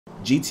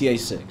GTA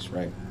 6,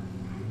 right?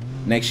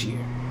 Next year.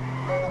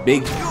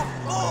 Big.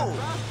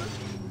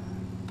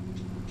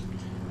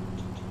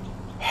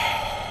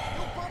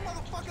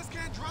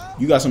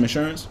 You got some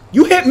insurance?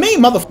 You hit me,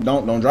 motherfucker.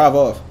 Don't drive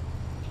off.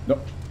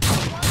 Don't.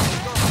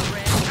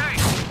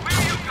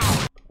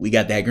 We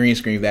got that green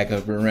screen back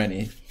up and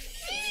running.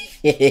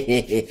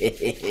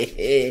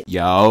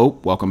 Yo,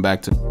 welcome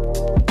back to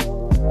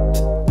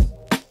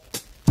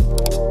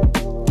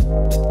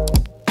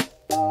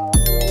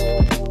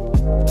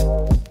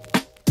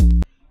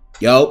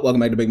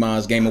Big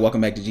Mom's Gaming. Welcome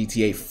back to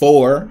GTA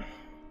 4.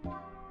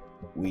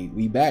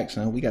 We back,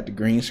 son. We got the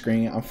green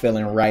screen. I'm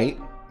feeling right,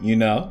 you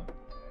know.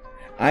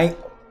 I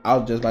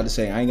was just about to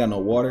say I ain't got no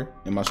water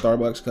in my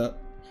Starbucks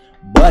cup,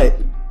 but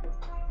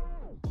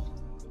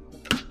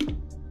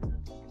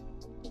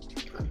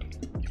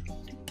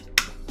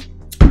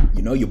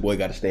you know your boy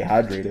got to stay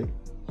hydrated.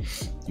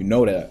 You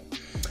know that.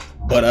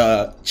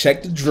 But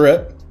check the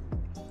drip.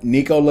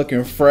 Nico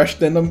looking fresh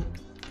than them.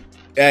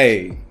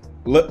 Hey,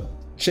 look,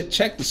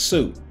 check the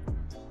suit.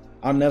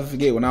 I'll never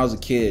forget when I was a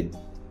kid,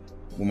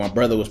 when my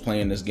brother was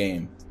playing this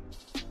game.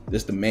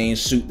 This the main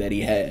suit that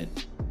he had.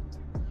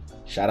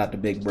 Shout out to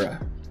Big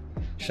Bruh.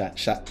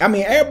 Shot. I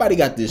mean, everybody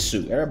got this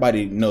suit.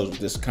 Everybody knows what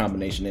this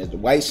combination is. The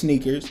white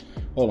sneakers.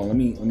 Hold on, let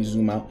me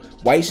zoom out.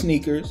 White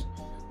sneakers,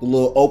 the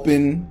little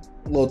open,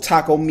 little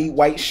taco meat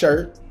white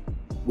shirt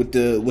with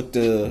the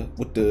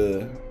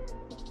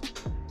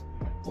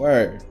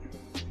word.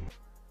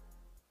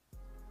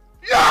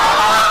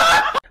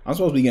 Yeah! I'm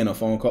supposed to be getting a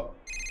phone call.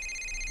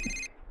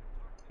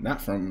 Not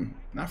from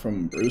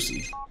Brucey. You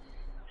and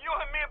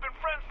me have been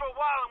friends for a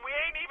while and we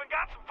ain't even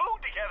got some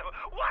food together.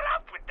 What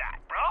up with that,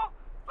 bro?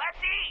 Let's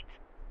eat.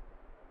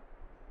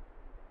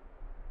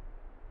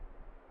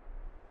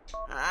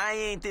 I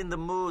ain't in the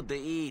mood to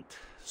eat.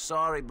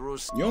 Sorry,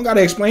 Bruce. You don't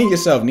gotta explain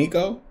yourself,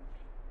 Nico.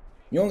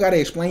 You don't gotta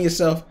explain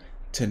yourself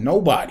to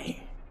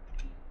nobody.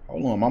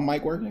 Hold on, my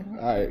mic working?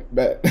 All right,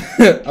 bet.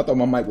 I thought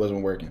my mic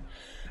wasn't working.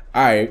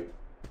 All right.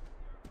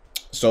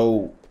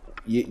 So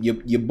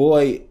your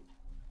boy,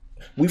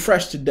 we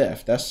fresh to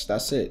death.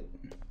 That's it.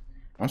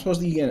 I'm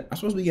supposed to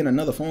be getting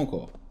another phone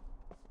call.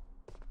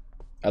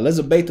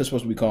 Elizabeth is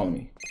supposed to be calling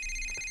me.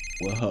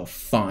 Well, her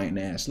fine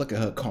ass. Look at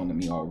her calling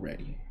me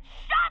already.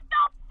 Shut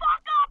the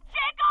fuck up,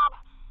 Jacob!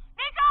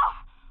 Nico!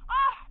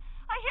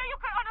 I hear you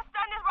can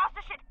understand this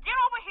roster shit. Get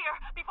over here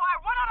before I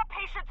run out of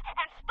patience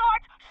and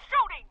start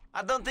shooting!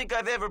 I don't think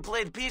I've ever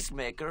played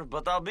Peacemaker,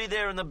 but I'll be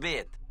there in a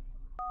bit.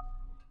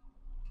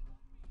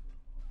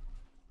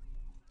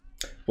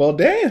 Well,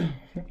 damn.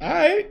 All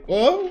right.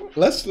 Well,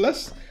 let's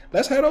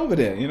head over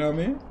there. You know what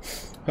I mean?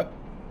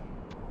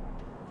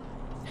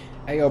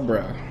 Hey, yo,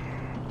 bro.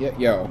 Yeah,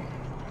 yo.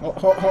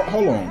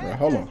 Hold on, bro.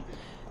 Hold on.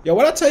 Yo,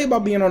 what I tell you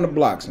about being on the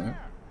blocks, man?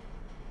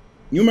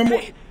 You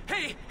remember?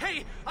 Hey!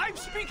 I'm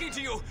speaking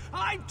to you.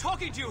 I'm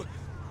talking to you.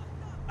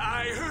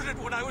 I heard it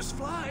when I was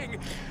flying,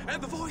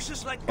 and the voice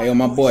is like. Hey, yo,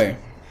 my boy.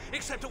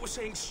 Except it was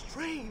saying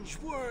strange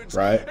words.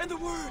 Right. And the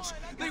words,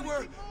 they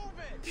were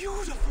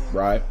beautiful.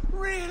 Right.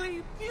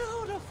 Really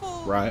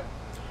beautiful. Right.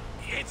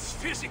 It's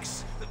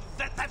physics.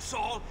 That's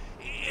all.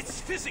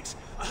 It's physics.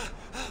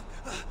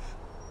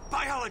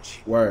 Biology.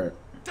 Word.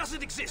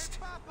 Doesn't exist.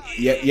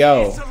 Yeah,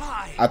 yo. It's a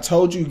lie. I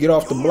told you get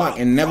off the block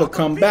and never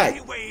come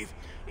back.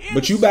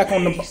 But you back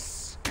on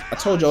the. I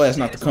told your ass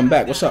not to come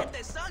back. What's up?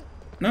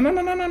 No.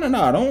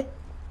 I don't.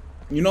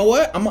 You know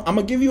what? I'm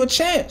gonna give you a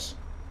chance.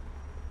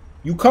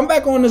 You come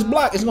back on this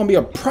block, it's gonna be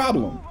a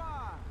problem.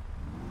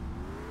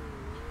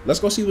 Let's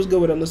go see what's good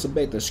with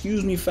Elizabeth.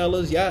 Excuse me,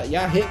 fellas.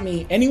 Y'all hit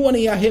me. Any one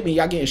of y'all hit me,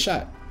 y'all getting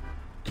shot.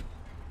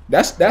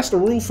 That's the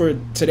rule for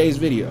today's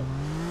video.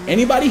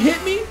 Anybody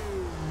hit me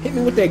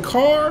with their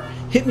car,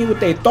 hit me with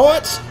their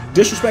thoughts,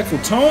 disrespectful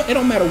tone, it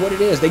don't matter what it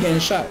is, they getting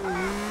shot.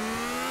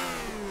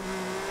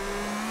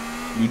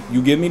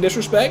 You give me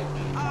disrespect,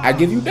 I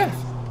give you death.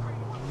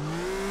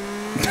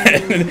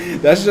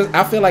 That's just,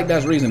 I feel like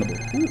that's reasonable.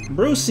 Ooh,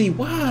 Brucey,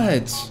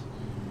 what?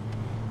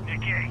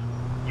 Nicky,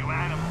 you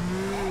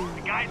animal.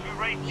 The guys we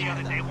raced the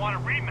other day want a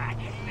rematch.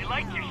 They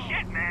like your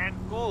shit, man.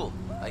 Cool,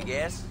 I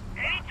guess.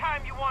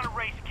 Anytime you want to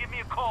race, give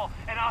me a call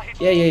and I'll hit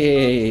you.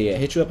 Yeah.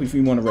 Hit you up if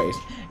you want to race.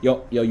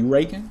 Yo, you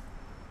raking?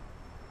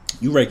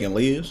 You raking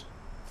Liz?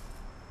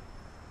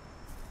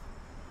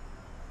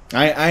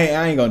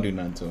 I ain't gonna do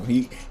nothing to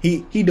him.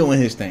 He doing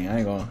his thing. I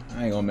ain't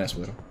gonna mess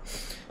with him.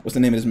 What's the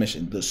name of this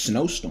mission? The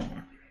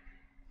Snowstorm.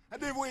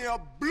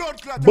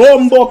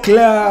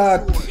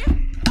 Bomboclat.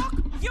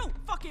 You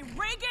fucking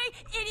reggae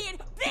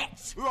idiot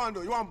bitch! You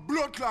want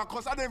blood clot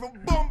cause I don't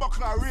even bomber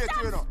clot rate,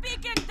 you know. Stop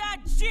speaking that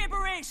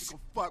gibberish! You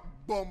fat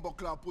bomber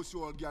clot pussy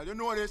old girl. You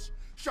know this?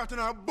 Shot in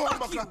her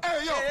bomber clot.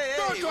 Hey, yo,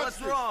 don't touch what's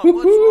me. wrong?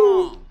 What's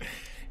wrong?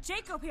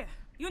 Jacob here.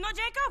 You know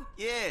Jacob?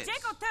 Yes.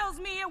 Jacob tells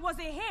me it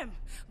wasn't him.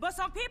 But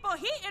some people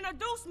he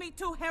introduced me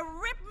to have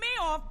ripped me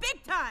off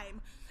big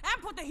time.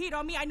 And put the heat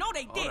on me. I know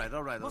they did.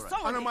 All right.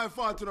 I know my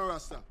fault to the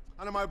Rasta.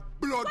 I know my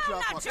blood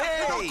clot. not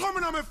Hey. Don't come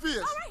in on my face.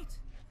 All right.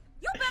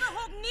 You better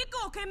hope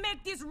Nico can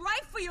make this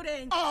right for you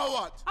then. Oh,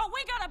 what? Oh,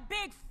 we got a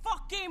big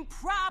fucking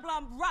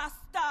problem,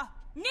 Rasta.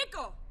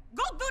 Nico, go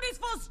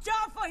almost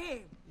job for him.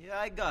 Yeah,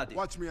 I got it.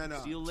 Watch me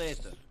now. See you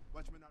later.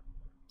 Watch me now.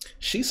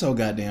 She's so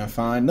goddamn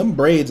fine. Them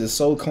braids is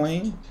so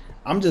clean.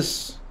 I'm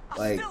just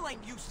like, I still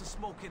ain't used to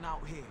smoking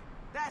out here.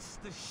 That's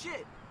the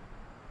shit.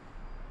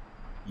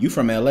 you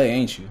from LA,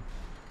 ain't you?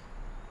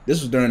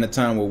 This was during the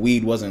time where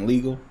weed wasn't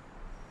legal.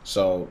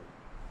 So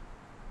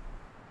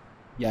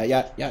yeah,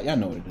 y'all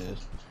know what it is.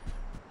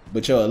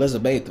 But yo,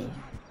 Elizabetha,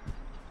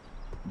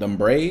 them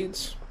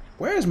braids?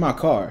 Where is my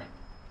car?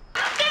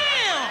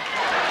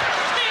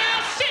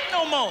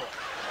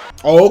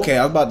 Oh, okay.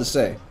 I was about to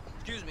say.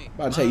 Excuse me.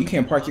 About to say you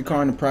can't park your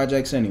car in the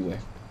projects anyway.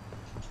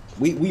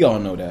 We all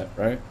know that,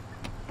 right?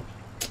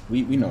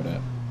 We know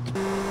that.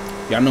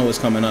 Y'all know what's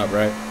coming up,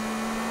 right?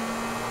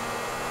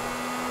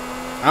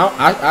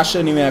 I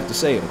shouldn't even have to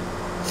say it.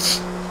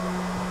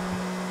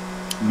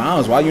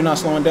 Miles, why you not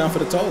slowing down for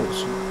the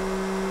tolls?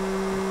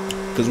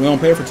 Because we don't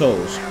pay for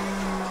tolls.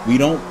 We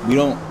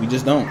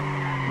just don't.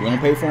 We don't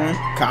pay for them.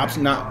 Cops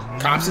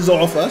is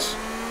off us.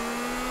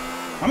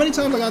 How many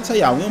times I gotta tell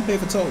y'all we don't pay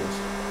for tolls?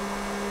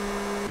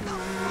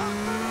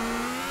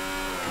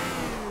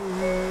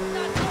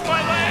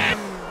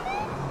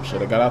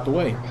 Should have got out the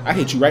way. I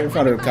hit you right in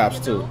front of the cops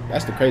too.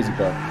 That's the crazy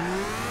part.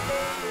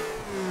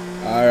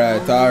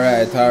 Alright.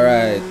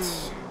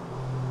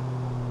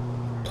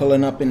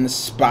 Pulling up in the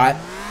spot.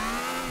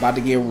 About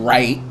to get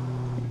right.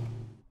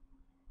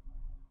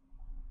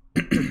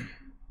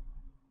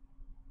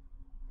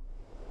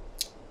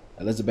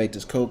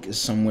 Elizabeth's coke is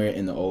somewhere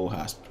in the old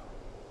hospital.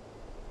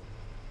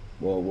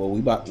 Well, we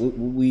about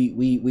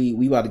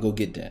to go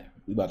get that.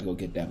 We about to go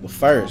get that. But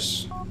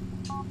first,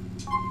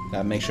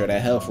 gotta make sure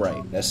that health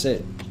right. That's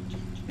it.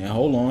 And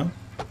hold on.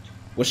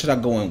 What should I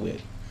go in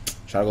with?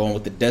 Should I go in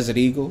with the Desert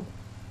Eagle?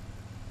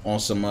 On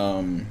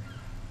some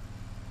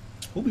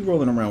who be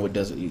rolling around with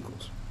Desert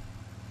Eagles?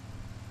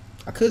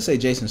 I could say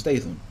Jason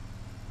Statham.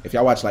 If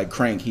y'all watch like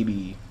Crank, he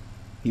be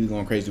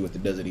going crazy with the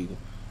Desert Eagle.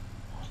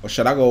 Or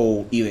should I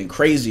go even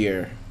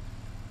crazier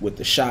with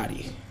the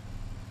Shotty?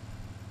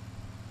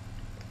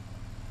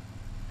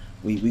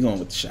 We going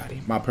with the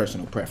Shotty. My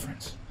personal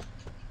preference.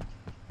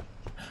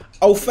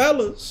 Oh,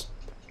 fellas.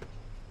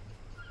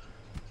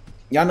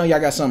 Y'all know y'all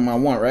got something I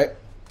want, right?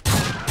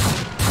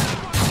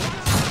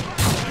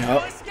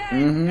 Yep.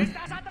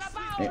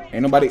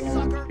 Ain't nobody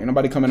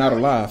coming out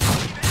alive.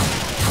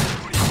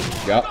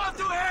 Yup.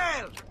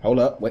 Hold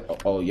up. Wait.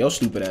 Oh, your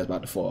stupid ass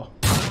about to fall.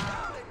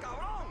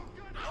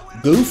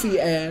 Goofy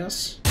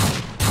ass.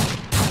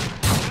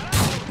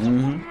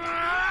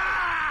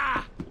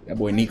 That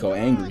boy Nico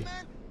angry.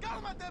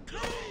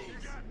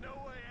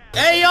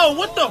 Hey, yo,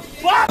 what the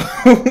fuck?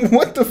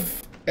 What the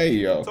hey,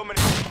 yo.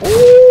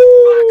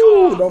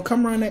 Ooh, don't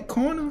come around that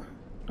corner.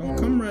 Don't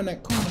come around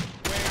that corner.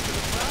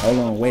 Hold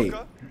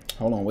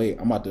on, wait.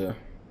 I'm about to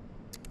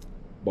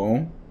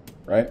boom,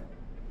 right?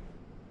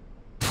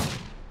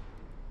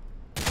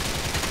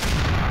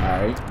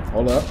 Alright,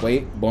 hold up,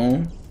 wait,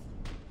 boom.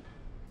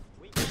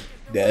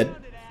 Dead.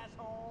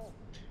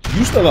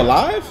 You still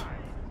alive?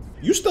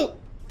 You still...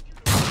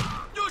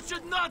 You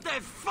should not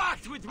have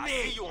fucked with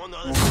me. Yo,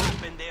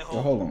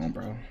 hold on,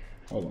 bro.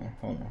 Hold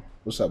on.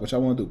 What's up? What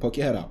y'all want to do? Poke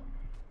your head out.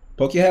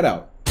 Poke your head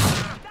out.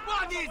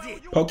 What is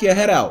it? Poke your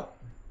head out.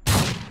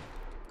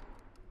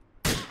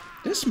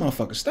 This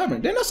motherfucker stubborn.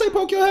 Didn't I say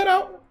poke your head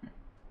out?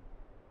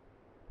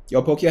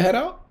 Yo, poke your head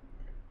out?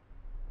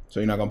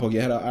 So you're not gonna poke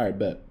your head out? Alright,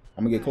 bet.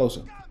 I'm gonna get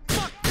closer.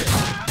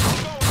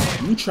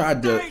 You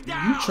tried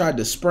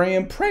to spray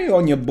and pray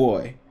on your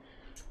boy.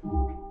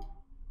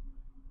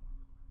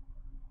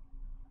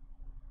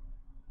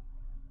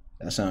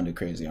 That sounded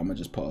crazy. I'm gonna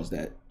just pause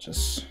that.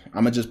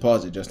 I'm gonna just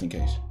pause it just in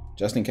case.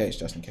 Just in case.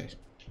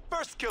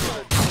 First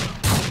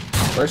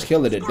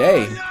kill of the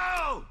day.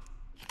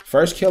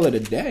 First kill of the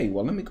day.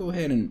 Well, let me go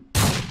ahead and...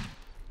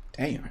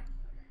 Damn.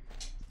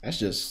 That's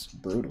just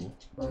brutal.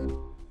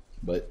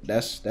 But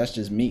that's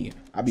just me.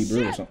 I be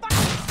brutal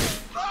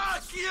sometimes.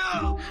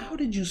 How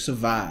did you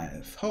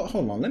survive?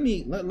 Hold on. Let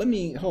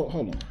me hold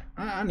on.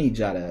 I need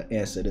y'all to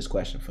answer this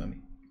question for me.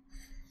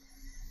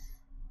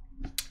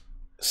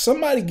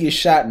 Somebody gets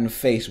shot in the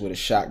face with a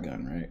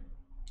shotgun, right?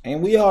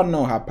 And we all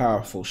know how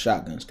powerful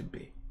shotguns could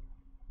be.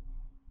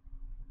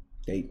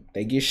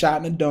 They get shot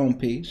in the dome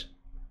piece,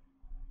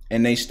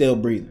 and they still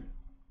breathing.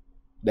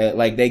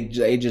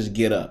 They just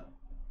get up.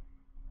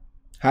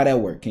 How that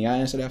work? Can y'all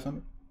answer that for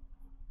me?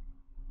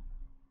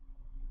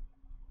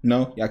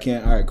 No, y'all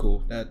can't. All right,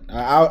 cool.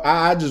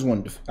 I just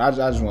wanted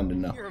to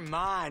know. You're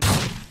mine.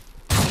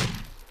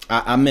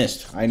 I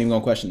missed. I ain't even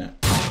gonna question that.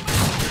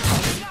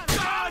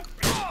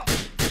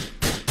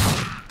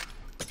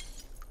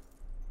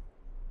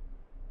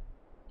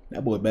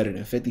 That boy better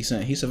than 50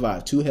 Cent. He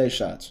survived 2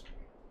 headshots.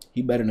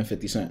 He better than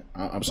 50 Cent.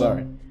 I'm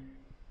sorry.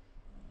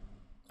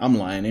 I'm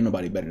lying. Ain't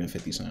nobody better than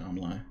 50 Cent. I'm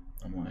lying.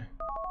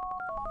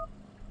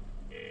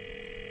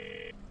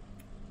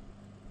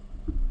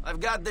 I've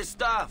got this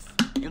stuff.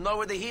 You know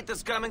where the heat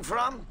is coming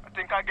from? I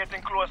think I'm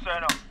getting closer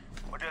now.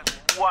 But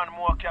there's one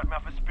more cat me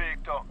have to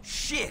speak to.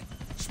 Shit!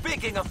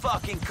 Speaking of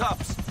fucking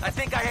cops, I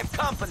think I have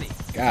company.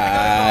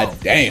 God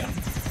damn.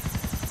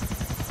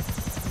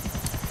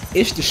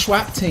 It's the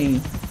SWAT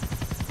team.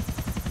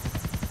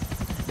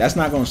 That's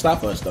not gonna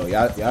stop us though.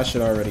 Y'all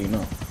should already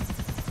know.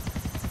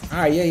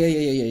 Alright,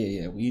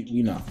 yeah.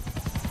 We know.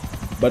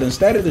 But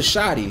instead of the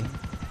shotty,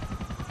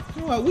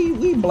 you know what,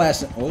 we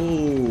blasting.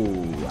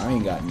 Oh, I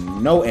ain't got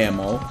no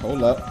ammo.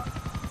 Hold up.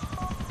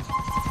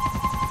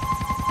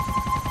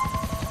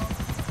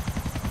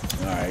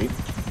 Alright.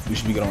 We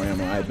should be good on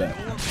ammo, I bet.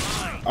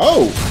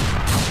 Oh!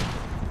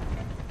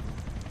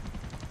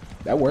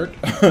 That worked.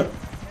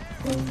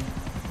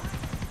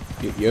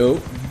 Yo.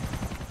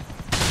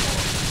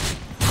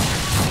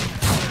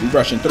 We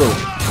rushing through.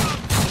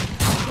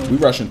 We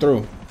rushing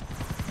through.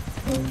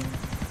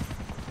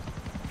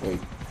 Wait,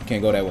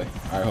 can't go that way.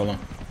 Alright, hold on.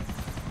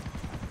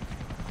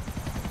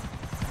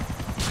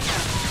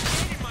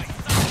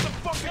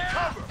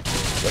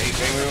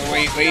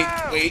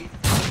 Wait.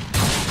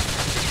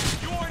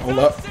 Hold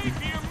up.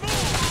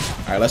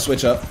 Alright, let's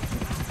switch up.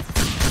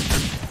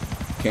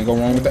 Can't go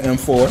wrong with the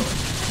M4.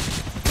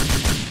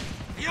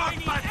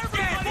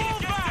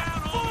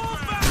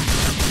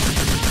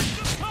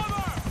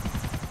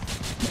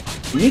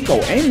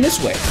 Nico, aim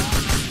this way.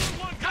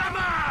 Come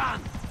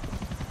on!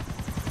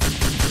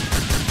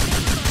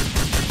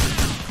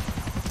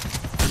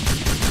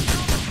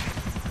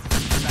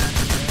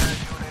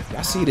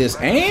 Y'all see this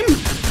aim?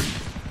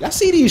 Y'all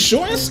see these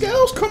shooting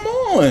skills? Come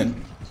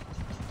on.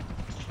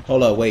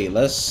 Hold up, wait.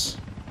 Let's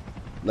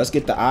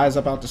get the eyes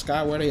up out the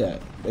sky. Where they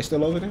at? They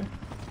still over there?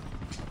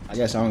 I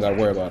guess I don't gotta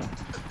worry about them.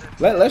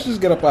 Let's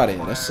just get up out of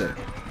here. Let's see.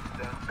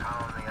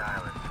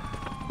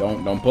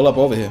 Don't pull up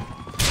over here.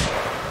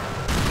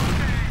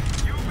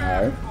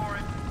 Alright.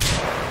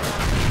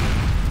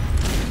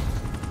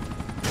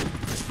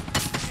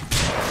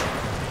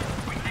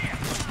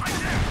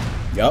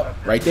 Yup,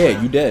 right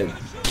there, you dead.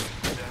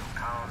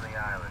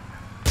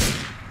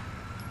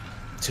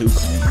 Too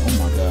clean. Oh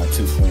my god,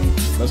 too clean.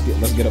 Let's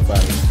get up out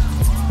of here.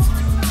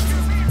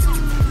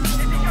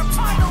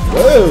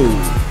 Whoa!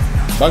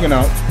 Bugging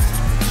out.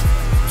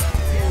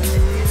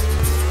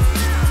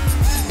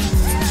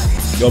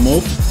 Go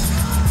move.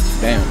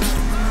 Damn.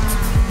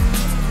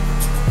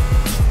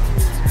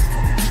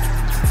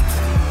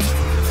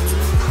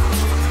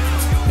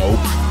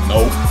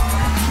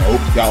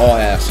 Nope. Got all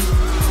ass.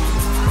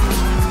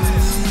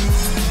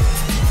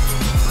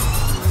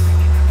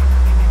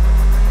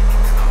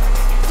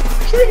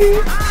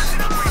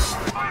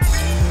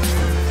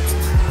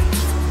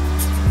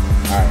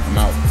 Alright, I'm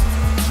out.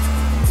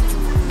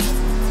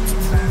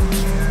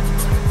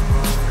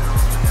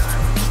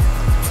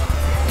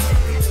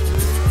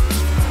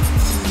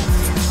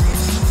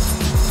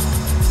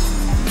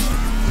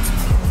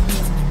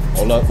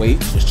 Hold up, wait.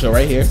 Just chill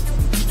right here.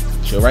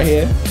 Chill right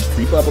here.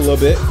 Creep up a little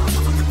bit.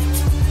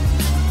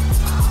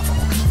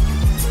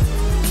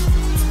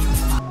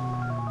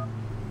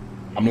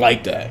 I'm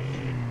like that.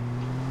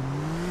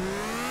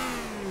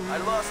 I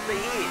lost the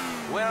heat.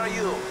 Where are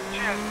you?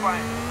 Cheers,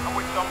 fine. I'm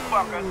with some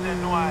fuckers that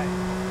know I.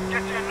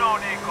 Get you now,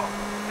 Nico.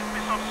 This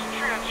be some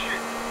strange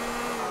shit.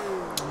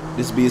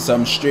 This be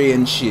some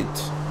strange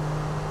shit.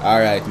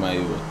 Alright, my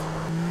youth.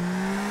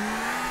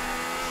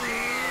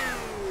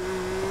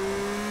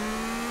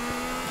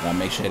 Gotta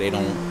make sure they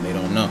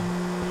don't know.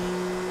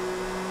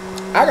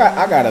 I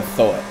got a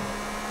thought.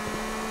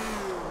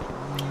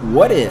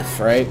 What if,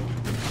 right?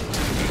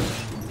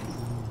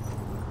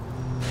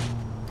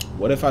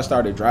 What if I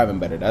started driving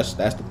better? That's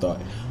the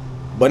thought.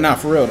 But not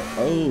for real.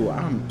 Oh,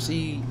 I ain't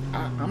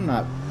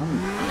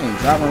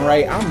driving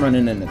right. I'm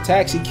running in the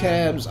taxi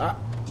cabs.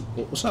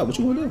 What's up? What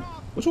you wanna do?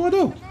 What you wanna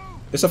do?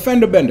 It's a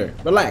fender bender.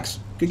 Relax.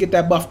 Could get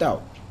that buffed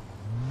out.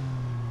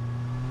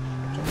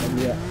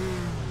 Yeah.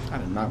 I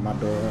done knocked my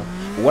door off.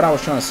 But what I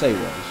was trying to say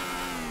was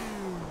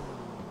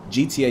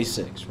GTA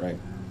 6, right?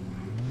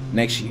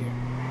 Next year.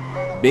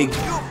 Big.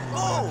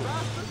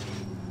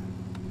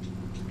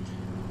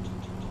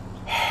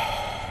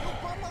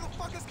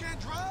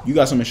 You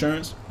got some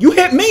insurance? You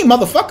hit me,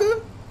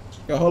 motherfucker!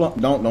 Yo, hold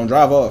on. Don't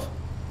drive off.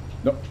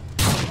 Don't.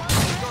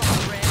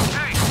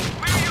 Hey,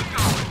 where are you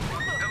going?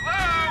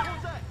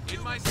 Hello?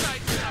 In my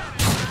sights.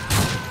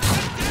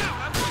 Get down,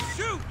 I'm gonna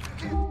shoot.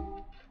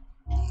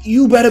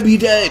 You better be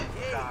dead.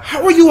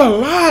 How are you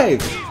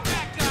alive?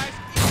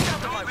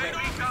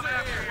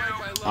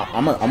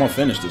 I'm gonna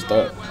finish this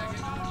thought.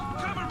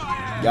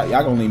 Y'all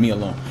gonna leave me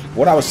alone.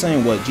 What I was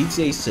saying was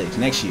GTA 6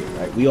 next year,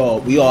 right? We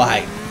all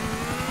hype.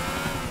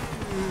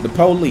 The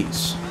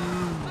police.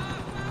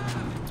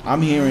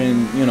 I'm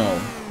hearing, you know,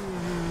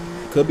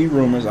 could be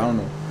rumors, I don't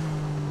know,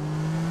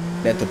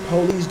 that the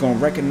police gonna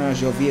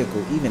recognize your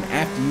vehicle even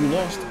after you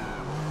lost it.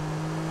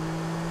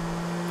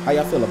 How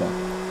y'all feel about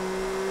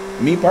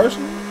that? Me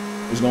personally,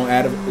 it's gonna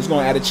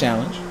add a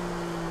challenge.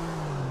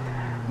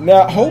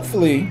 Now,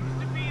 hopefully,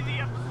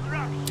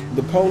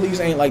 the police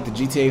ain't like the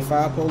GTA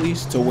 5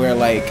 police to where,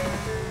 like,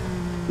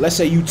 let's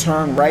say you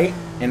turn right,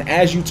 and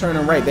as you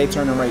turning right, they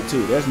turning right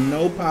too. There's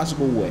no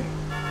possible way.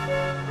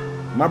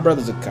 My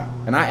brother's a cop,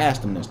 and I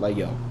asked him this, like,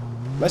 yo,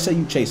 let's say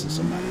you chasing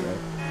somebody, right?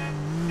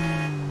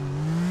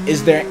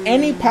 Is there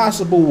any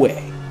possible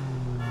way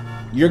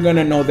you're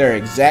gonna know their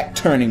exact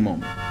turning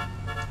moment?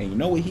 And you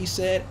know what he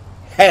said?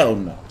 Hell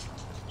no.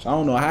 So I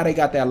don't know how they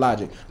got that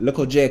logic. Look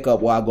at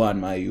Jacob Wagwan,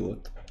 my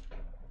youth.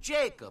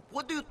 Jacob,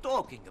 what are you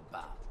talking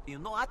about? You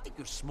know, I think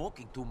you're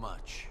smoking too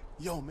much.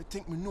 Yo, me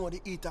think me know the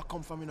eater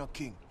come from in a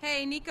king.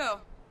 Hey, Nico.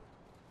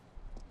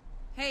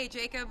 Hey,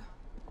 Jacob.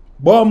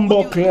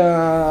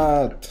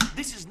 Bumbleclat.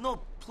 This is no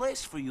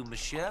place for you,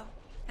 Michelle.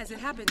 As it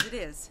happens, it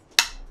is.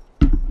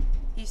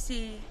 You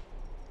see,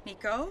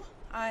 Nico,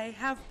 I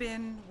have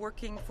been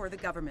working for the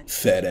government.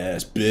 Fat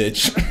ass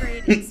bitch. I'm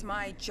afraid it's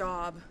my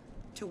job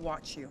to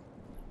watch you.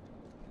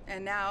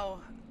 And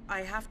now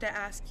I have to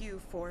ask you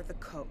for the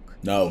coke.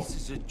 No. This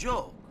is a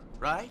joke,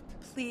 right?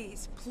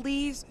 Please,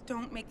 please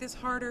don't make this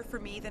harder for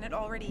me than it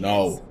already is.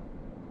 No.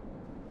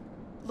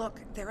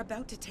 Look, they're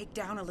about to take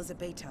down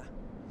Elizabeta.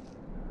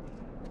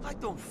 I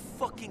don't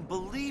fucking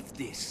believe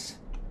this.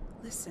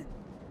 Listen,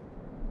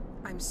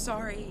 I'm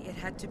sorry it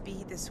had to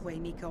be this way,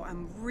 Nico.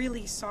 I'm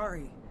really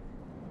sorry.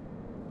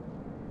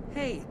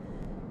 Hey,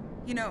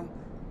 you know,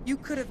 you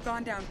could have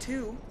gone down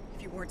too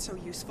if you weren't so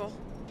useful.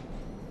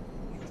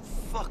 You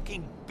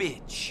fucking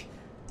bitch.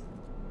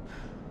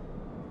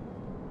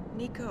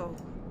 Nico.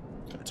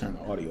 Gotta turn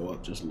the audio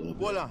up just a little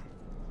bit. Hold on.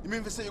 You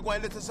mean to say you're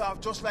going to let us off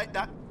just like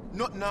that?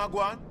 Nothing now, go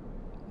on?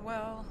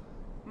 Well,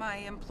 my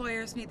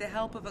employers need the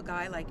help of a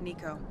guy like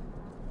Nico.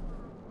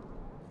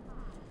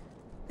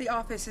 The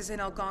office is in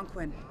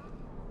Algonquin.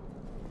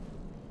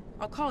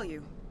 I'll call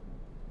you.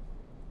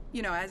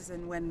 You know, as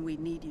and when we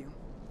need you.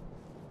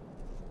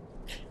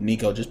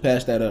 Nico, just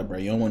pass that up, bro.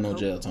 You don't want no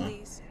jail time.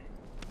 Please.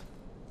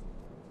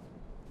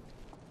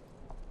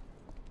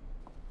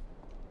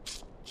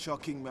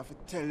 Shocking, me have to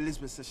tell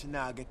Elizabeth so she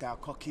now get her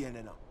cocaine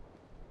in her.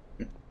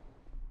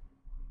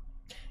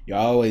 You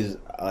always,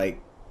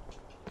 like,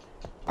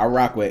 I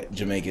rock with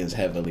Jamaicans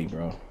heavily,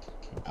 bro.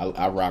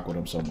 I rock with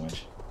them so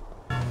much.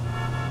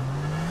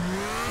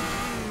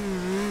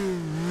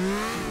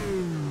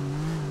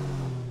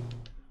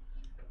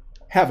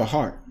 Have a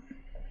heart.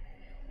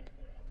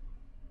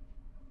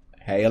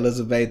 Hey,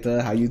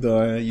 Elizabeta, how you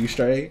doing? You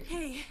straight?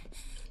 Hey,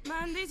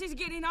 man, this is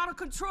getting out of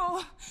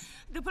control.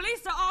 The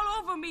police are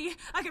all over me.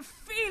 I can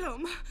feel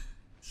them.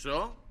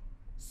 So?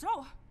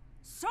 So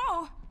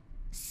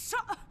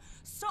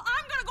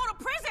I'm gonna go to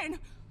prison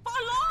for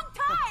a long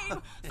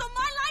time. So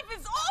my life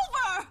is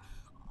over.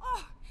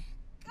 Oh,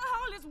 got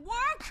all this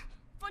work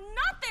for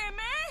nothing,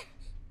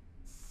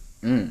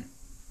 man.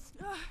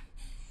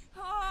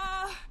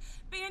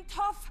 Being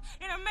tough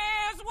in a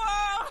man's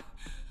world.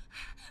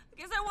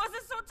 Guess I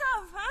wasn't so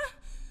tough, huh?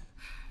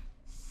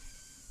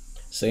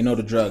 Say no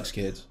to drugs,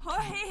 kids. Oh,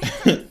 hey,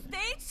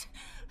 States?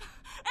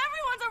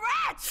 Everyone's a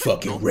rat.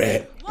 Fucking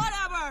rat.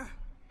 Whatever.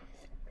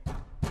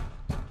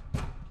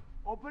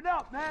 Open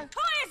up, man.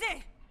 Who is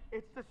it?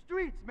 It's the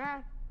streets,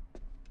 man.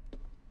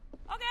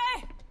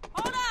 Okay,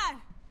 hold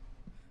on.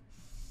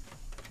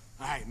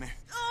 All right, man.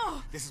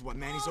 Oh. This is what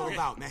Manny's all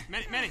about, man.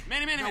 Manny.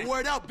 Now,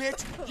 word up,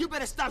 bitch. You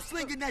better stop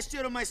slinging that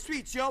shit on my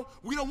streets, yo.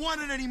 We don't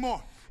want it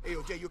anymore. Hey,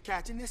 OJ, you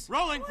catching this?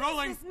 Rolling.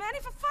 What is this, Manny,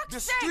 for fuck's The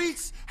sake?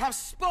 streets have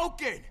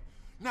spoken.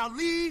 Now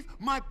leave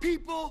my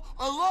people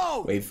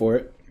alone. Wait for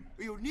it.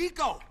 Yo,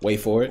 Nico. Wait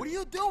for it. What are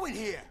you doing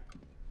here?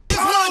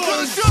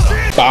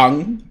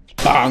 Bang.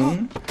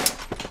 Bang.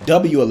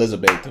 W,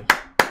 Elizabeta.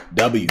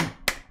 W.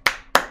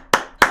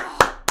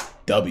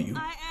 W.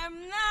 I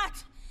am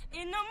not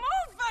in the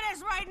mood for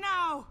this right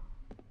now.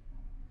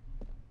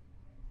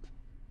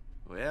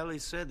 Well, he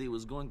said he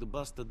was going to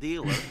bust a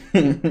dealer.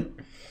 Can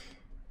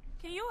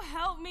you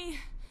help me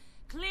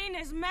clean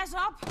this mess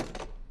up?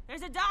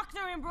 There's a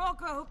doctor in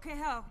Broker who can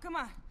help. Come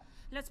on,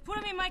 let's put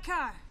him in my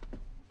car.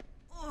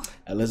 Ugh.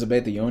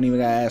 Elizabeta, you don't even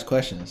gotta ask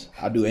questions.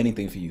 I'll do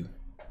anything for you.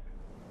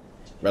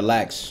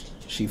 Relax.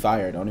 She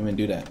fired. Don't even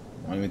do that.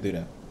 Don't even do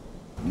that.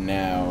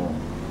 Now,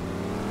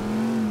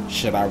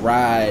 should I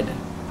ride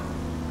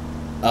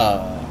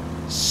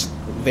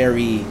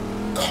very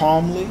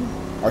calmly,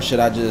 or should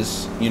I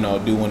just, you know,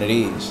 do one of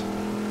these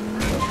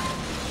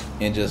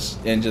and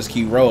just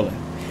keep rolling?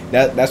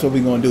 That's what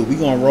we're gonna do. We're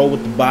gonna roll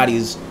with the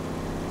bodies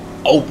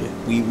open.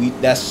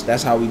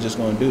 That's how we just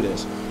gonna do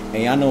this.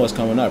 And y'all know what's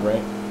coming up,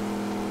 right?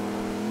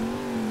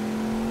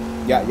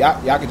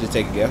 Y'all can just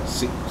take a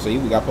guess. See,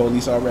 we got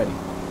police already.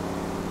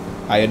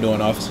 How you doing,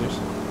 officers? This is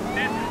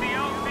the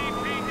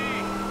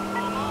OCPD.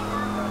 Pull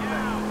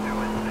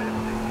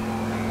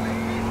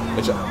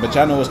over. But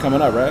y'all know what's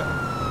coming up, right?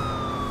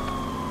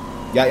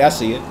 Y'all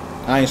see it.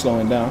 I ain't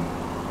slowing down.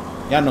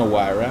 Y'all know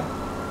why, right?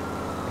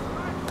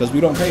 Because we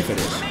don't pay for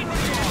this.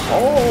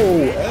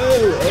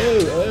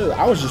 Oh,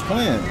 I was just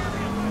playing.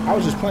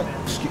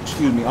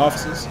 Excuse me,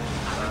 officers.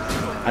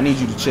 I need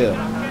you to chill.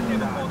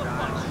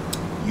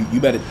 You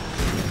better...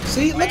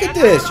 See, look at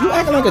this. You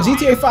acting like a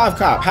GTA 5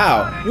 cop.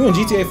 How? You in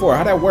GTA 4.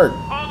 How'd that work?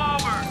 Pull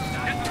over.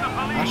 This is the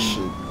police. Ah,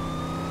 shoot.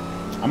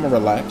 I'ma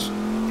relax.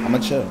 I'ma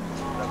chill.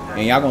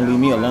 And y'all gonna leave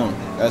me alone.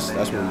 That's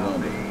what we're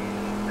gonna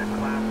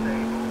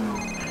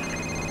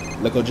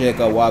do. Look at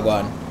Jacob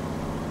Wagwan.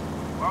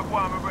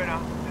 Wagwan, my brother.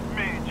 It's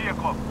me,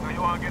 Jacob. Now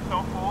you want to get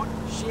some food?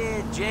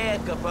 Shit,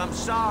 Jacob, I'm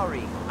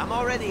sorry. I'm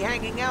already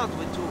hanging out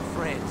with two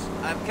friends.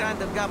 I've kind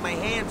of got my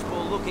hands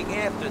full looking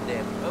after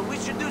them. We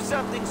should do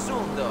something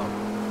soon, though.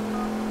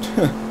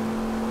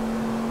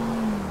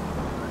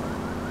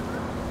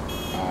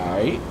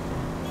 Alright.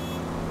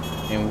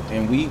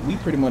 And we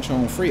pretty much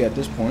home free at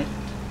this point.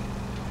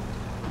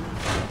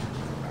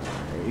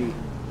 Alright.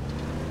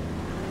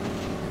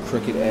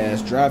 Crooked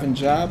ass driving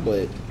job,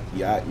 but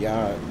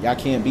y'all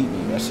can't beat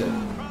me. That's it.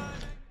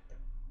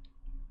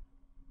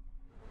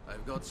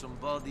 I've got some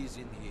bodies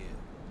in here.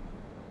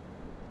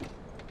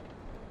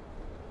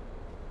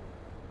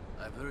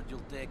 I've heard you'll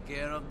take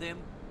care of them.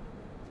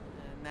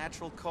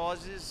 Natural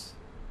causes?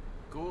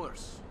 Of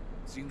course.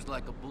 Seems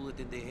like a bullet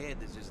in the head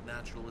is as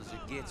natural as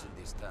it gets in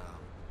this town.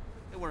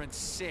 They weren't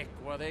sick,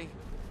 were they?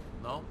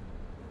 No?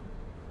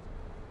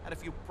 Had a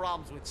few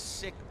problems with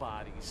sick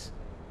bodies.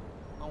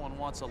 No one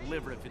wants a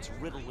liver if it's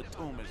riddled with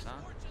tumors,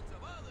 huh?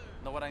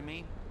 Know what I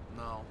mean?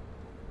 No.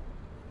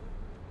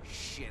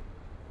 Shit.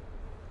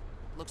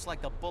 Looks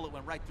like the bullet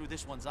went right through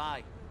this one's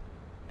eye.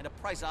 And the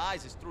price of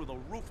eyes is through the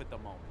roof at the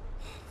moment.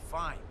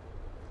 Fine.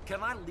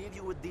 Can I leave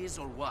you with these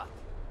or what?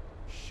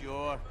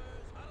 Sure.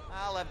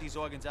 I'll have these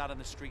organs out on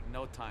the street in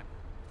no time.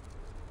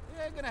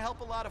 They're gonna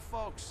help a lot of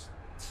folks.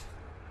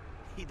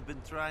 He'd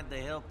been trying to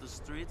help the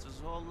streets his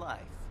whole life.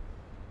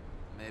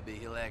 Maybe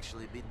he'll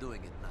actually be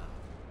doing it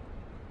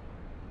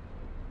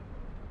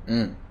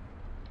now.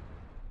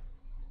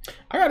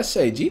 I gotta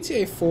say,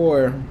 GTA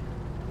 4,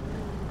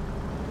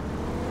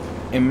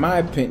 in my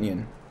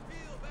opinion,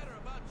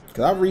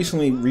 because I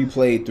recently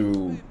replayed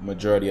through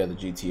majority of the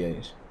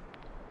GTAs,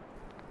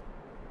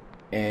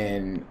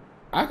 and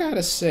I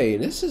gotta say,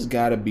 this has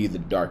gotta be the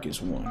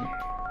darkest one.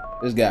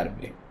 It's gotta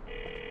be.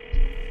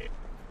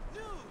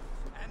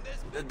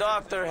 The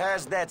doctor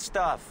has that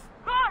stuff.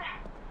 Good.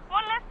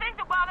 One less thing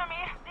to bother me.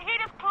 The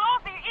heat is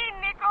closing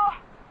in, Nico.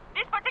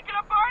 This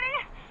particular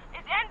party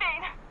is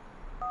ending.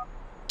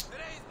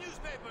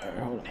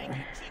 Hold on.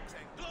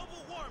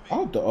 I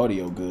hope the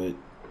audio good.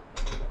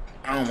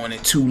 I don't want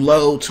it too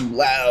low, too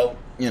loud.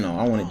 You know,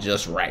 I want it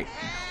just right.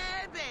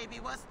 Hey, baby,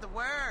 what's the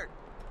word?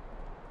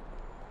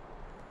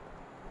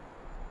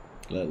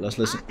 Let's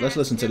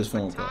listen to this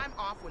phone call. Time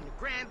off when the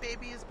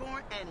grandbaby is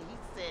born, and he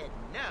said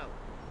no.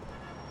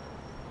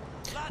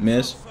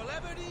 Miss,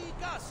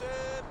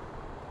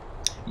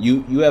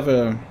 you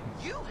ever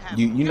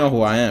you know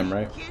who I am,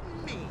 right?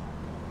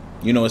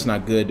 You know it's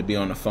not good to be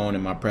on the phone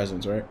in my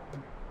presence, right?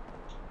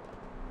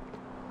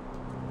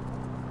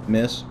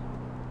 Miss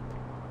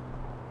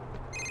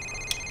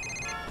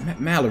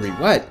Mallory,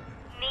 what?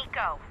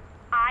 Nico,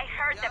 I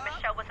heard that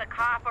Michelle was a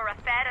cop or a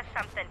fed or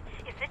something.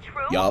 Is it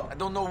true? Yup. I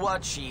don't know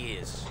what she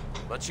is,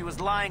 but she was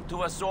lying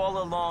to us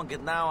all along,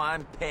 and now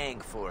I'm paying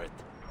for it.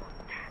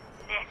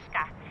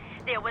 Niska,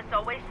 there was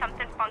always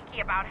something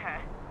funky about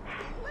her.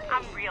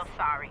 I'm real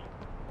sorry.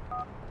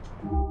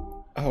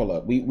 Hold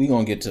up, we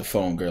gonna get to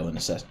phone girl in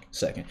a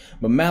second.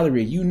 But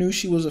Mallory, you knew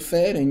she was a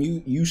fed, and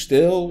you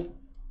still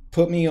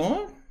put me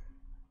on?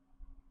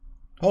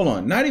 Hold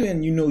on, not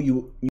even you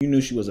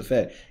knew she was a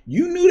fed.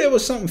 You knew there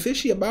was something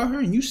fishy about her,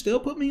 and you still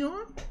put me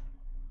on?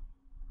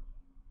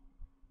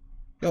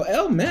 Yo,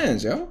 L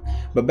mans, yo.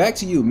 But back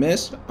to you,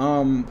 Miss.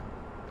 You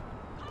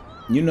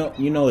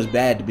know it's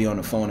bad to be on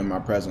the phone in my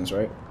presence,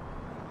 right?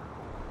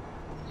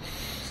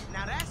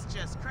 Now that's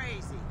just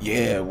crazy.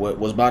 Yeah,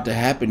 what's about to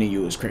happen to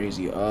you is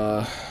crazy.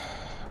 Let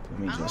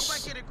me I just.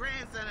 hope I get a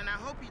grandson, and I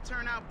hope he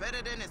turn out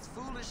better than his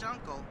foolish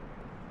uncle.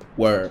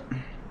 Word.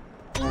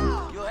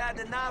 You had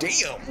enough.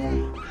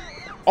 Damn.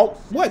 Oh,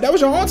 what? That was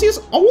your auntie's?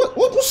 Oh,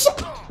 what's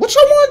up? What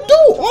y'all want to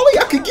do? All of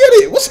y'all can get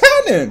it. What's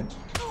happening?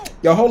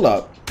 Yo, hold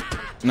up.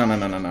 No.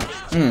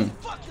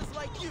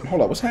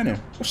 Hold up. What's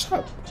happening? What's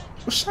up?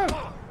 What's up?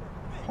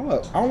 Hold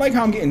up. I don't like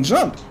how I'm getting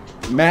jumped,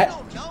 Matt.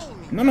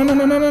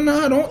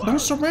 No. Don't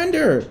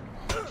surrender.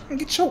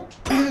 Get your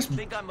ass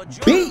beat,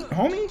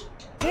 homie.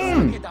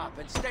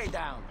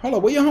 Hold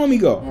up. Where your homie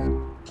go?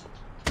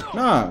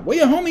 Nah, where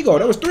your homie go?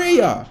 There was 3 of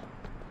y'all.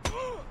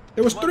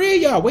 There was 3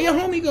 of y'all. Where your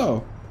homie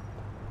go?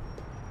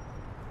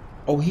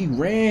 Oh, he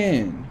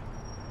ran.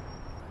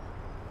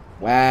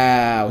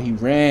 Wow, he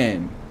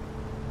ran.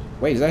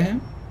 Wait, is that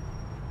him?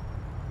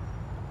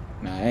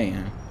 Nah, that ain't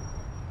him.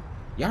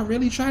 Y'all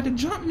really tried to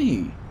jump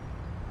me.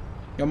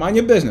 Yo, mind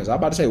your business. I'm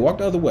about to say, walk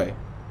the other way.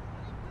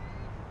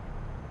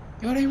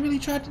 Yo, they really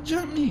tried to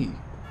jump me.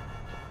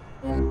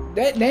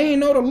 They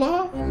ain't know the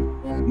law.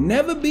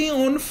 Never be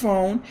on the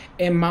phone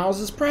in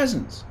Miles'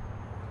 presence.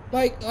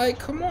 Like,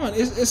 come on.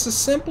 It's a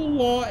simple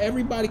law.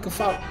 Everybody can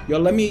follow. Yo,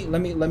 let me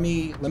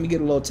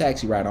get a little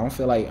taxi ride. I don't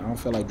feel like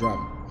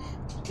driving.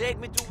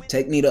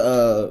 Take me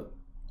to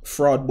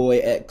Fraud Boy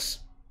X.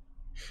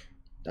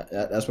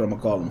 That's what I'm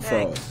gonna call him,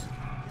 Fraud.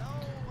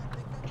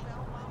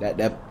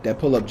 That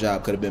pull-up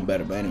job could have been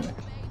better, but anyway.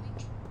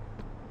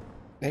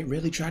 They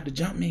really tried to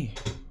jump me.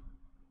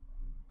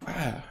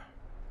 Wow.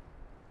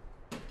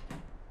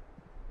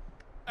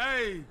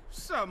 Hey,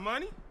 what's up,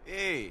 money?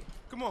 Hey.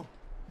 Come on.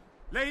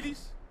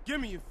 Ladies, give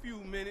me a few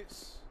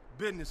minutes.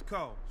 Business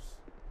calls.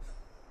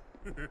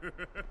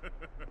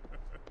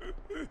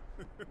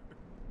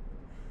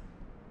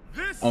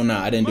 Oh,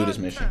 nah, I didn't do this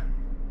mission.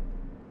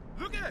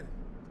 Look at it.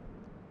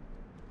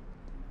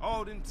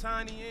 All them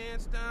tiny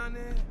ants down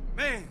there.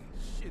 Man,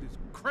 shit is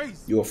crazy.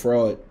 You a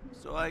fraud.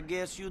 So I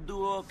guess you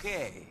do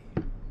okay.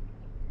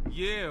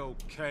 Yeah,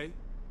 okay.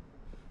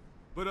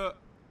 But,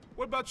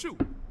 what about you?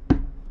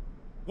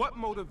 What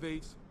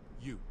motivates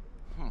you?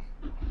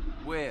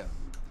 Well,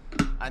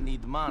 I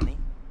need money.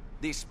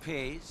 This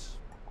pays.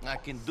 I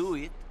can do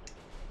it.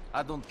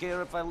 I don't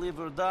care if I live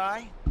or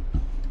die.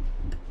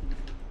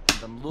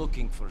 And I'm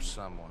looking for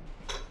someone.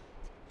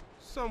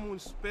 Someone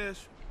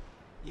special?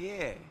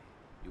 Yeah,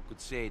 you could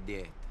say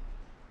that.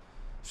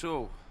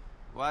 So,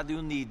 why do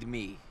you need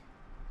me?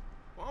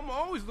 Well, I'm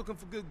always looking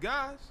for good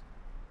guys.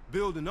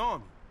 Build an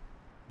army.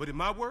 But in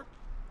my work,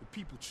 the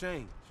people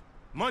change.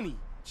 Money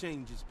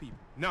changes people,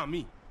 not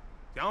me.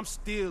 I'm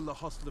still a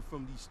hustler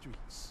from these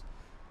streets.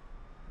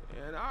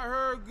 And I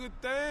heard good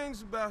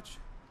things about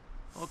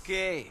you.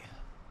 Okay,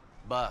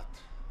 but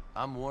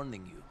I'm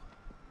warning you.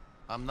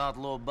 I'm not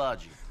low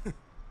budget.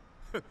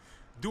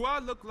 Do I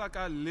look like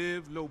I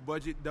live low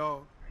budget,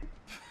 dog?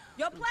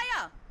 Yo,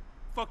 player!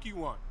 Fuck you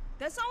want?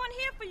 There's someone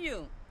here for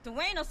you.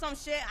 Dwayne or some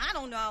shit, I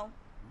don't know.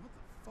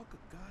 Motherfucker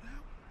got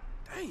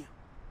out? Damn.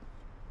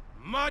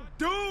 My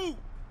dude!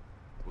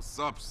 What's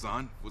up,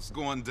 son? What's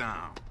going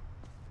down?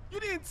 You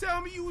didn't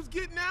tell me you was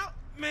getting out?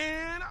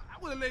 Man,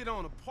 I would've laid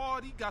on a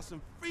party, got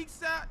some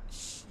freaks out.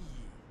 Shit.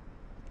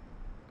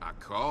 I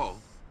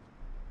called.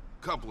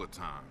 Couple of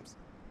times.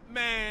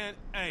 Man,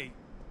 hey,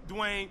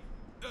 Dwayne,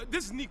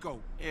 this is Nico.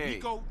 Hey.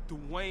 Nico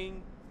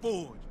Dwayne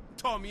Forge.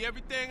 Taught me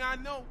everything I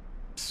know.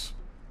 Psst,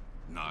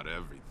 not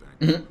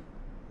everything.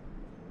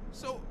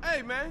 So,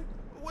 hey, man,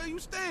 where you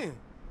staying?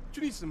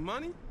 You need some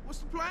money? What's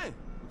the plan?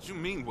 What you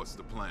mean, what's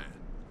the plan?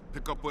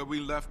 Pick up where we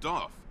left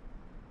off.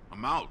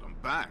 I'm out, I'm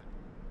back.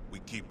 We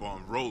keep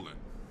on rolling.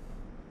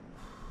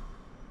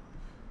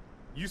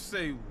 You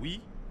say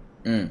we?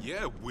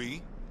 Yeah,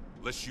 we.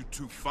 Unless you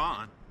too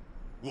fine.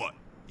 What?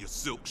 Your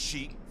silk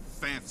sheet,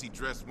 fancy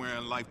dress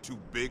wearing life too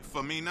big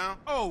for me now?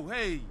 Oh,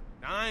 hey,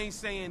 now I ain't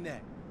saying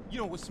that. You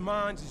know what's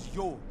mine is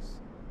yours.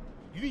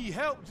 You need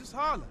help, just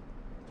holler.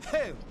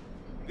 Hell,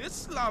 this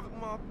Slavic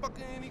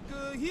motherfucker any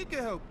good, he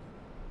can help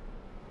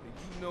you. And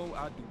you know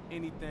I'll do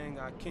anything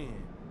I can.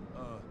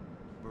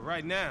 But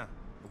right now,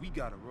 we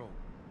gotta roll.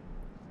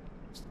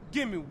 Just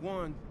give me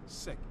 1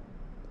 second.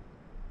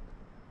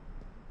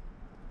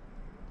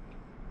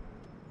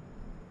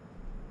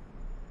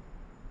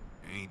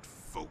 Ain't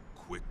folk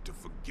quick to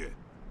forget.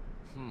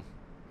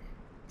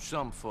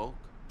 Some folk.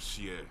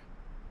 Yeah,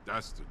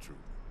 that's the truth.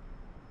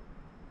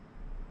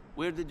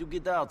 Where did you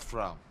get out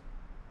from?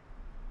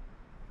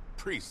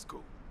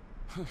 Preschool.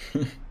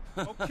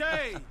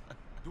 Okay,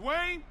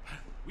 Dwayne,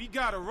 we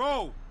gotta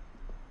roll.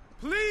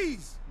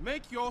 Please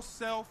make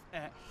yourself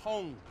at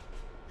home.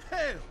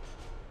 Hell,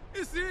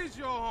 this is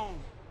your home.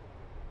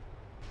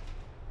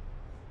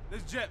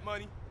 Let's jet,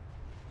 money.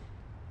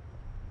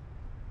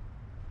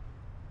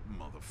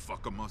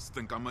 Motherfucker must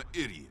think I'm an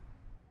idiot.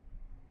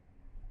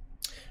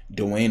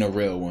 Dwayne a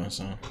real one,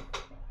 son.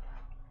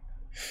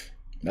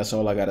 That's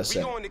all I gotta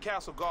say. Going to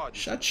Castle Garden.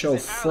 Shut your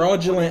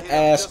fraudulent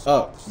ass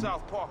up.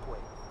 South Parkway.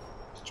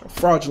 Shut your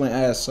fraudulent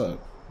ass up.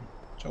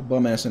 Shut your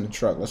bum ass in the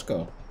truck. Let's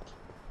go.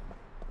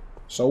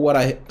 So what?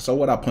 I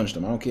punched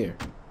him. I don't care.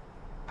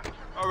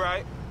 All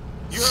right.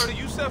 You heard of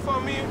Yusef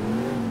Amir?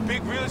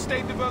 Big real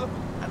estate developer?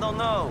 I don't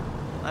know.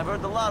 I've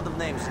heard a lot of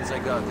names since I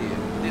got here.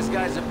 This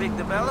guy's a big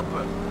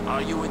developer.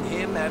 Are you and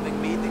him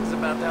having meetings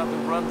about how to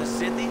run the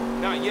city?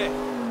 Not yet,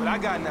 but I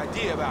got an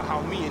idea about how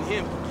me and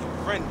him can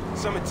get friendly.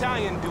 Some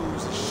Italian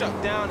dudes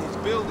shut down his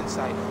building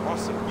site on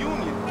some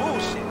union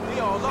bullshit. They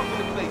all up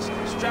in the place,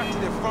 strapped to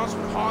their fronts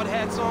with hard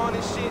hats on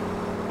and shit.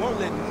 Won't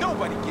let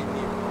nobody get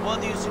near. What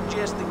are you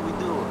suggesting we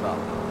do about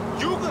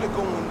it? You gonna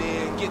go in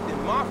there and get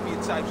them mafia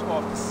types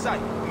off the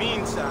site.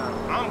 Meantime,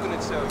 I'm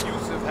gonna tell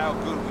Yusuf how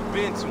good we've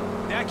been to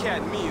him. That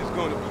cat and me is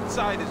gonna be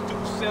tight as two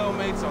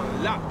cellmates on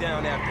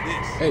lockdown after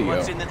this. Hey,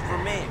 what's yo. in it for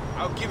me?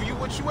 I'll give you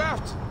what you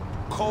after.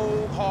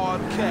 Cold,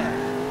 hard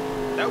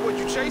cash. That what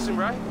you chasing,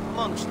 right?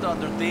 Amongst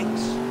other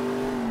things.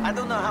 I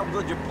don't know how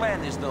good your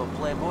plan is, though,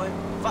 Playboy.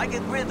 If I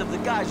get rid of the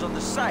guys on the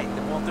site,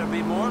 then won't there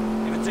be more?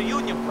 If it's a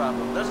union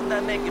problem, doesn't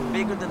that make it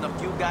bigger than a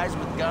few guys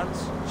with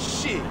guns?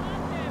 Shit.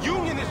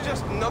 Union is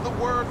just another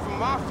word for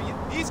mafia.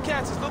 These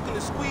cats is looking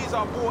to squeeze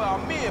our boy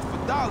Amir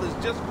for dollars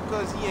just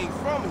because he ain't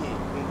from here.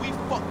 When we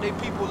fuck their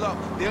people up,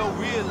 they'll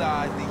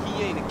realize that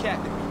he ain't a cat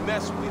to be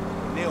messed with,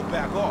 and they'll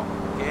back off.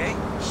 Okay?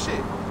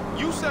 Shit.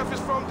 Yusef is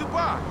from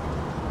Dubai.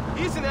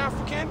 He's an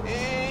African,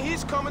 and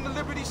he's coming to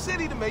Liberty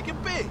City to make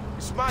it big.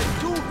 It's my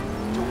duty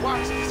to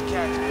watch these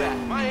cats back.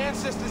 My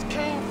ancestors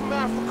came from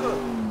Africa.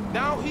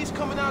 Now he's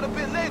coming out a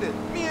bit later.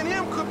 Me and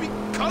him could be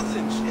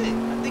cousins, shit.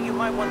 I think you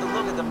might want to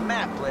look at the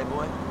map,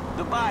 Playboy.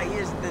 Dubai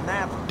isn't in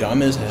Africa.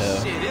 Dumb as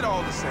hell. Shit, it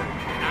all the same.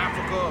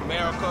 Africa,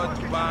 America,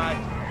 Dubai.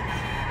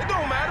 It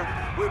don't matter.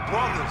 We're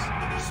brothers.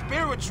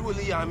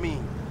 Spiritually, I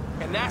mean.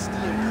 And that's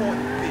the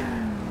important bit.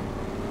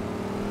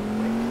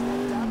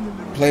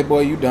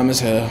 Playboy, you dumb as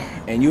hell.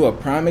 And you a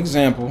prime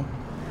example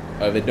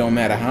of it don't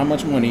matter how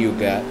much money you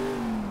got.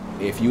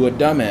 If you a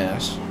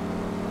dumbass,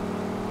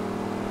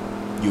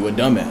 You a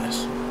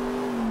dumbass.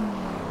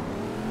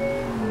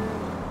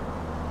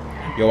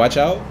 Yo, watch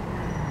out.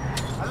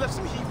 I left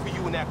some heat for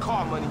you in that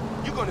car, money.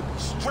 You're gonna be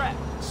strapped.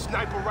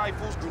 Sniper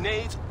rifles,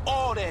 grenades,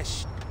 all that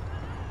shit.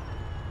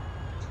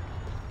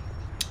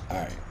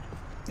 Alright.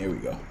 Here we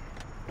go.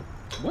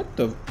 What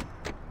the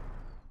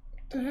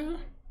hell?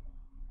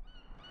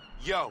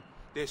 Yo,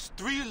 there's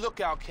 3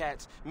 lookout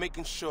cats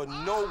making sure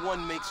no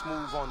one makes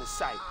move on the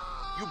site.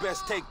 You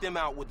best take them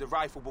out with the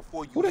rifle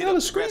before you Who the hit hell up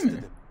is the rest of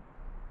screaming? them.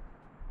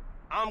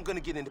 I'm gonna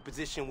get in the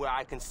position where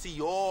I can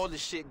see all the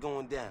shit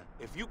going down.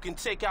 If you can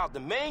take out the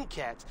main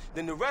cats,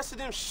 then the rest of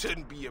them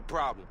shouldn't be a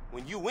problem.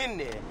 When you in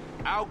there,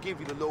 I'll give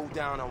you the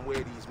lowdown on where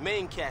these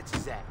main cats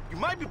is at. You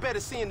might be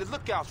better seeing the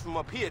lookouts from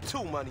up here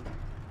too, money.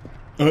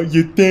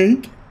 You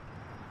think?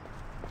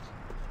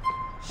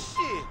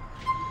 Shit,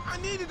 I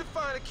needed to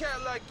find a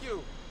cat like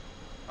you.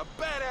 A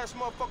badass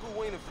motherfucker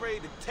who ain't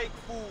afraid to take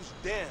fools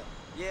down.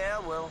 Yeah,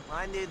 well,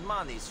 I need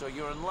money, so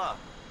you're in luck.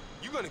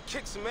 You're gonna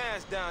kick some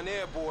ass down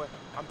there, boy.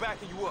 I'm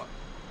backing you up.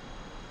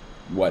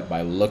 What,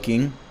 by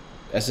looking?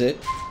 That's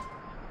it?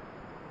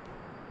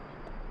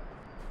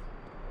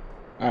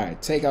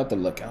 Alright, take out the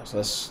lookouts.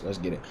 Let's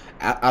get it.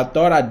 I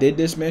thought I did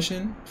this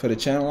mission for the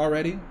channel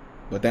already,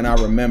 but then I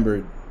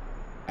remembered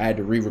I had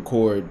to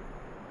re-record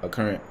a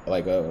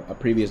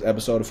previous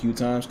episode a few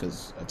times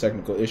because of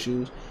technical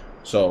issues.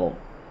 So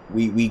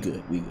we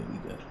good.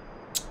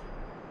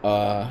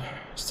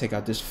 Let's take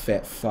out this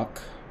fat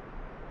fuck.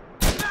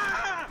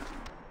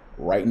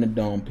 Right in the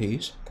dome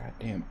piece. God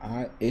damn,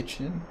 eye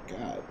itching.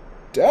 God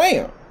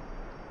damn.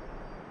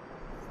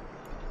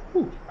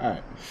 Whew.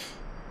 Alright.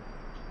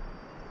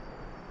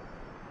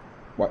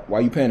 Why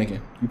you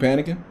panicking? You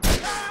panicking?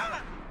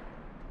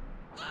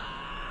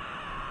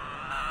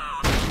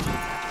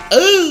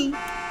 Ooh.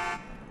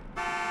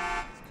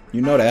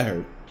 You know that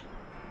hurt.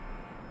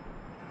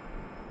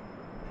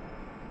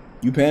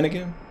 You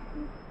panicking?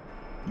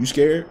 You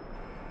scared?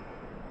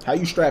 How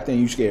you strapped in?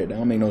 You scared? That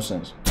don't make no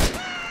sense.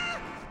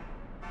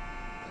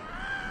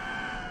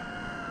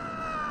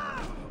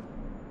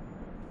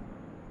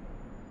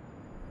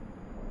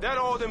 That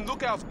all them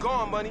lookouts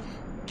gone, money.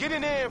 Get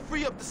in there and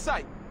free up the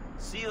site.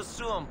 See you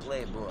soon,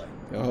 playboy.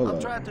 Yo, hold I'll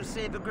up. try to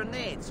save a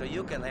grenade so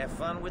you can have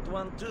fun with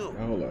one too.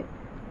 Yo, hold up.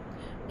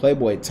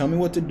 Playboy, tell me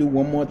what to do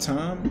one more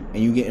time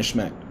and you getting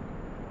smacked.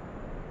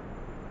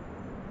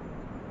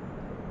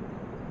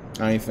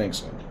 I ain't think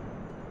so.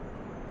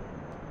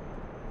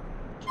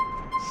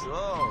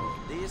 So,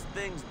 these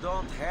things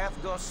don't have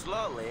to go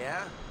slowly,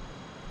 huh?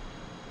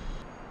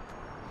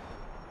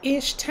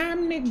 It's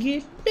time to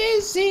get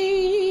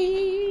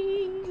busy.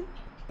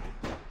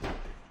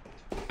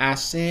 I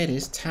said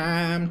it's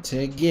time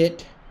to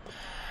get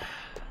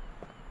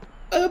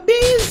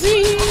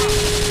busy.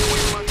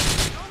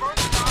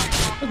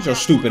 Look at your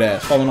stupid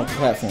ass falling off the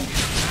platform. I'm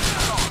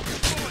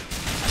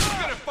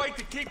gonna fight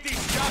to keep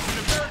these jobs in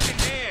American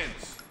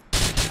hands.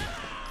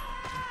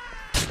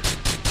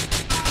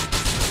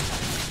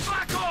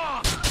 Back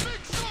off!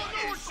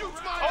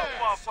 Oh,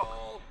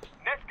 motherfucker.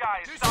 Next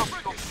guy is South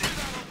City.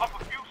 Up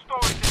a few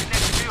stories in the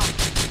next building.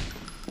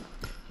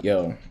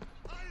 Yo,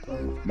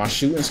 my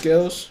shooting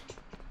skills,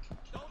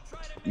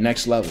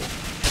 next level.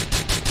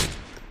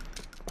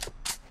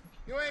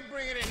 You ain't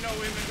bringing in no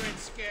immigrant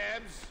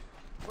scabs.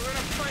 We're gonna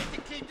fight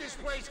to keep this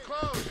place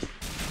closed.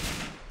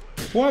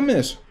 Who I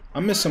miss? I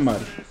miss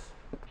somebody.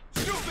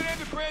 Stupid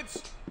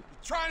immigrants!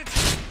 Trying to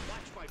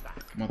watch my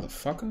back.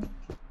 Motherfucker.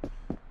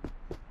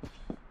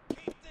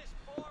 Keep this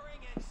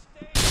boring and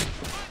stay.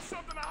 Find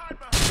something to hide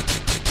behind.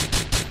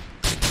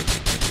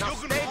 Now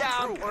stay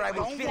down or I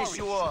will finish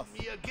you off.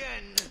 Me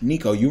again.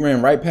 Nico, you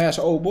ran right past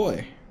old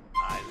boy.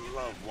 I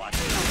love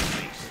watching your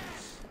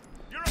faces.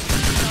 You're a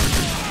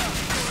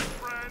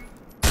friend.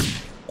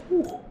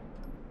 Ooh.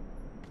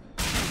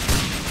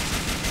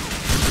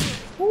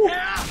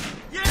 Yeah!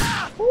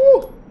 Yeah!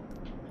 Ooh.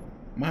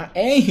 My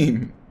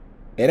aim.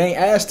 It ain't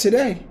ass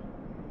today.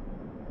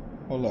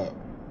 Hold up.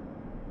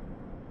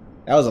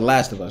 That was The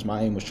Last of Us.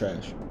 My aim was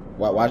trash.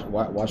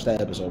 Watch that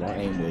episode. My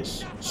aim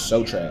was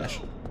so trash.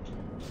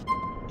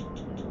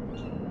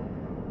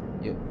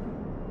 Yep.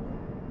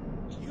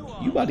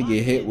 You about to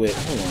get hit with.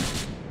 Hold on.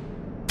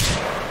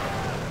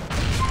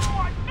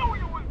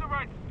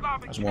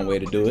 That's one way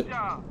to do it.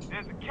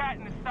 There's a cat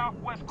in the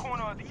southwest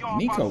corner of the yard.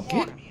 Nico,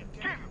 get.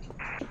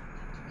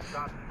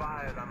 Shots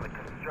fired on the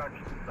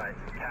construction site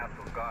in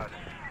Castle Garden.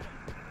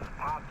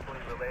 Possibly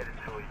related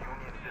to a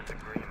union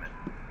disagreement.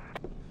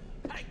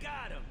 I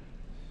got him.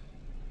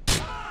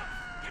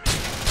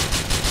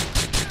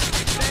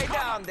 Stay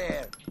down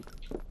there.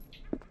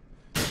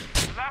 The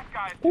last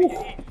guy is to the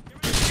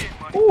east.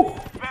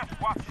 Best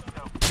watch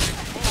yourself.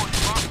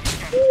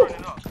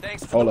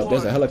 Thanks for Hold the up,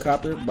 there's a warning.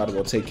 helicopter. About to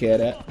go take care of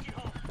that.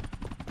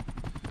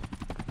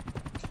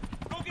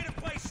 Go get a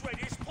place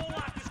ready. This pull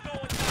lock is going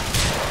down.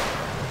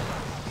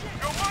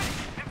 Yo, Mike,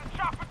 there's a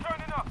chopper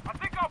turning up. I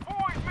think our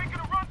boy is making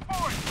a run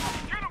for it.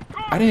 Get him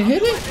good. I didn't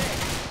hit it.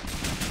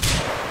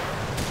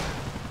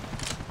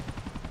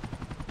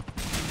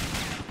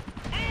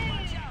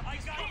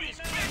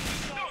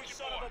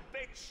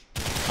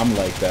 I'm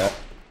like that.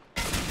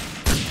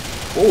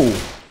 Ooh.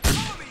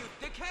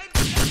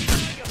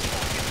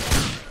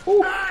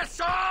 Ooh.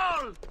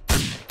 Asshole!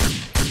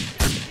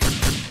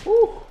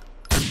 Ooh.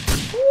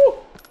 Ooh.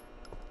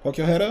 Poke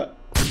your head up.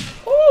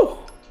 Ooh.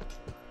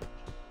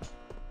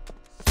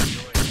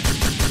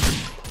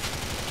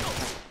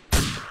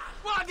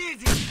 What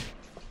is it?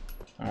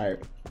 All right.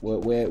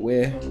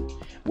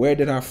 Where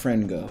did our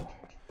friend go?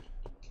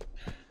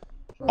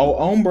 Oh,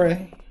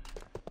 hombre.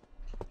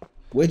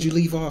 Where'd you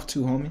leave off to,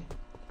 homie?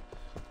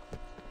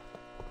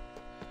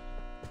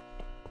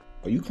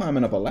 Are you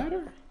climbing up a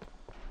ladder?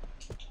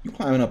 You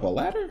climbing up a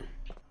ladder?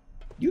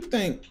 You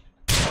think...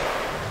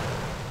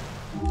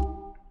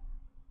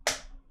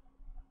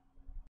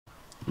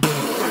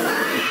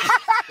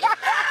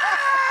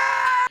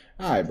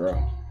 Alright,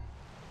 bro.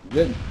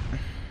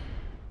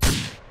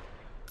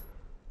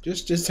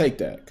 Just take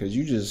that, cause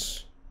you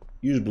just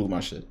blew my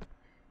shit.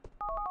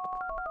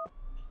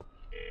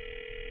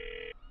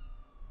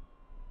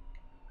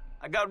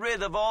 I got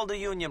rid of all the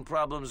union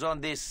problems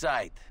on this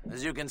site.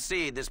 As you can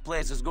see, this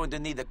place is going to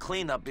need a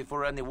cleanup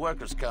before any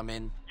workers come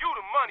in. You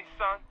the money,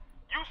 son.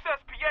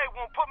 USSPA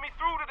won't put me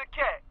through to the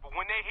cat, but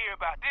when they hear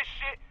about this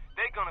shit,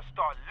 they gonna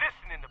start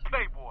listening to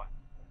Playboy.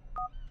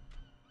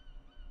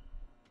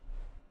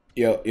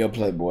 Yo,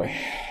 Playboy.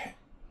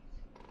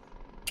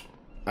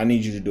 I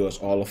need you to do us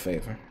all a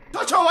favor.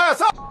 Touch your ass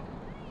up!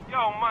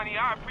 Yo, money,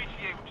 I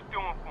appreciate what you're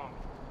doing for me.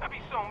 There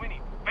be so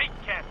many fake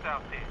cats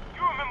out there.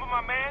 You remember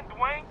my man,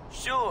 Dwayne?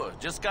 Sure,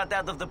 just got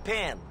out of the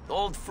pen.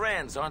 Old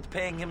friends aren't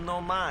paying him no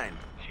mind.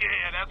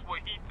 Yeah, that's what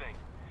he thinks.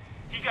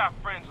 He got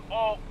friends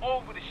all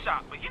over the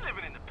shop, but he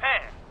living in the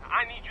past.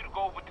 I need you to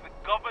go over to the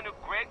Governor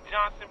Greg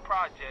Johnson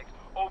projects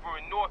over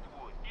in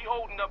Northwood. He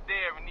holding up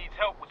there and needs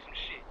help with some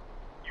shit.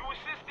 You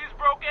assist this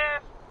broke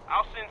ass,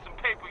 I'll send some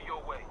paper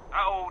your way.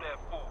 I owe that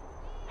fool.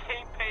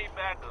 Ain't paid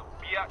back a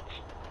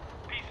biatch.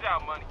 Peace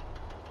out, money.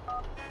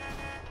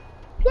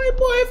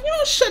 Playboy, if you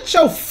don't shut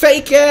your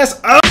fake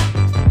ass up.